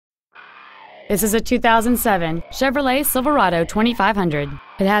This is a 2007 Chevrolet Silverado 2500.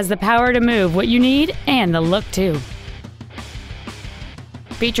 It has the power to move what you need and the look too.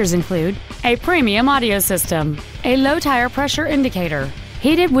 Features include a premium audio system, a low tire pressure indicator,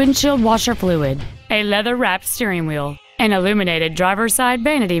 heated windshield washer fluid, a leather-wrapped steering wheel, an illuminated driver's side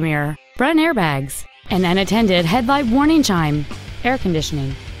vanity mirror, front airbags, an unattended headlight warning chime, air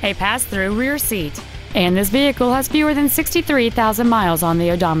conditioning, a pass-through rear seat, and this vehicle has fewer than 63,000 miles on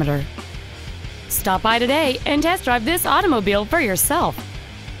the odometer. Stop by today and test drive this automobile for yourself.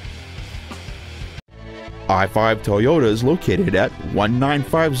 I-5 Toyota is located at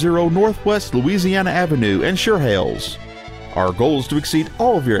 1950 Northwest Louisiana Avenue in Sure Hales. Our goal is to exceed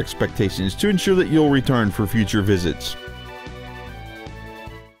all of your expectations to ensure that you'll return for future visits.